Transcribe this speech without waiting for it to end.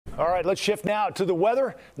All right, let's shift now to the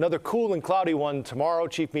weather. Another cool and cloudy one tomorrow.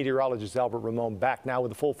 Chief Meteorologist Ramon back now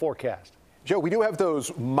with a full forecast. Joe, we do have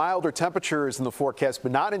those milder temperatures in the forecast,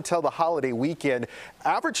 but not until the holiday weekend.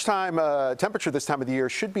 Average temperature this time of the year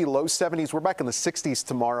should be low 70s. We're back in the 60s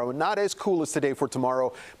tomorrow. Not as cool as today for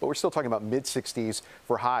tomorrow, but we're still talking about mid 60s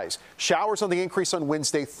for highs. Showers on the increase on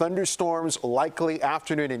Wednesday. Thunderstorms likely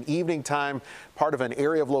afternoon and evening time. Part of an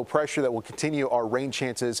area of low pressure that will continue our rain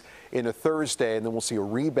chances into Thursday, and then we'll see a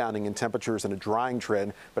rebounding in temperatures and a drying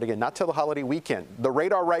trend. But again, not till the holiday weekend. The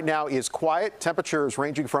radar right now is quiet. Temperatures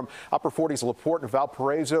ranging from upper 40s LaPorte and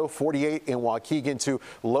Valparaiso, 48 in Waukegan to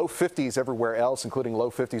low 50s everywhere else, including low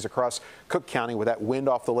 50s across Cook County, with that wind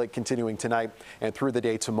off the lake continuing tonight and through the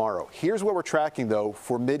day tomorrow. Here's what we're tracking, though,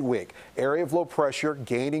 for midweek. Area of low pressure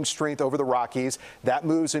gaining strength over the Rockies. That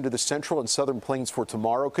moves into the central and southern plains for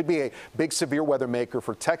tomorrow. Could be a big severe weather maker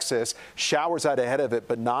for Texas. Showers out ahead of it,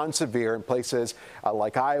 but non-severe in places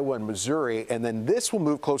like Iowa and Missouri. And then this will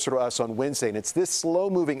move closer to us on Wednesday. And it's this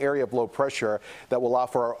slow-moving area of low pressure that will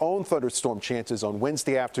offer our own thunderstorm chances on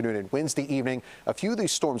Wednesday afternoon and Wednesday evening. A few of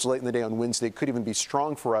these storms late in the day on Wednesday could even be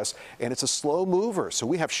strong for us, and it's a slow mover. So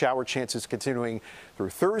we have shower chances continuing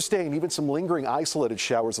through Thursday and even some lingering isolated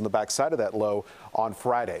showers on the backside of that low on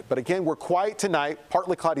Friday. But again, we're quiet tonight,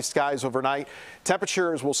 partly cloudy skies overnight.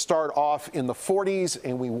 Temperatures will start off in the 40s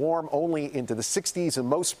and we warm only into the 60s in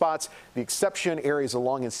most spots. The exception areas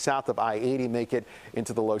along and south of I-80 make it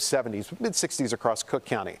into the low 70s, mid 60s across Cook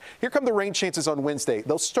County. Here come the rain chances on Wednesday.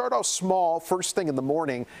 They'll start off small first thing in the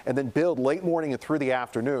morning and then build late morning and through the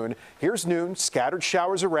afternoon. Here's noon, scattered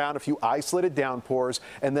showers around, a few isolated downpours,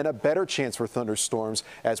 and then a better chance for thunderstorms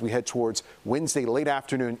as we head towards Wednesday late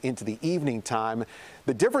afternoon into the evening time.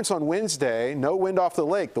 The difference on Wednesday, no wind off the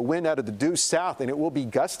lake, the wind out of the due south, and it will be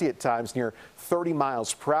gusty at times near 30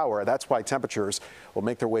 miles per hour. That's why temperatures will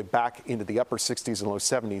make their way back into the upper 60s and low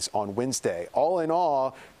 70s on Wednesday. All in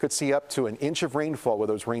all, could see up to an inch of rainfall with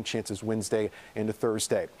those rain chances Wednesday into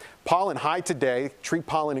Thursday. Pollen high today, tree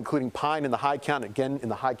pollen including pine in the high count, again in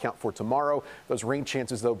the high count for tomorrow. Those rain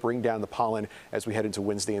chances, though, bring down the pollen as we head into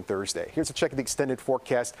Wednesday and Thursday. Here's a check of the extended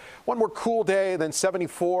forecast. One more cool day, then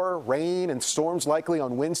 74, rain and storms likely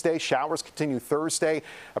on Wednesday. Showers continue Thursday.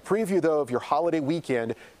 A preview, though, of your holiday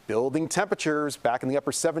weekend. Building temperatures back in the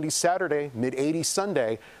upper 70s Saturday, mid 80s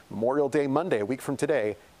Sunday, Memorial Day Monday, a week from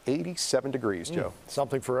today, 87 degrees, Joe.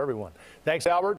 Something for everyone. Thanks, Albert.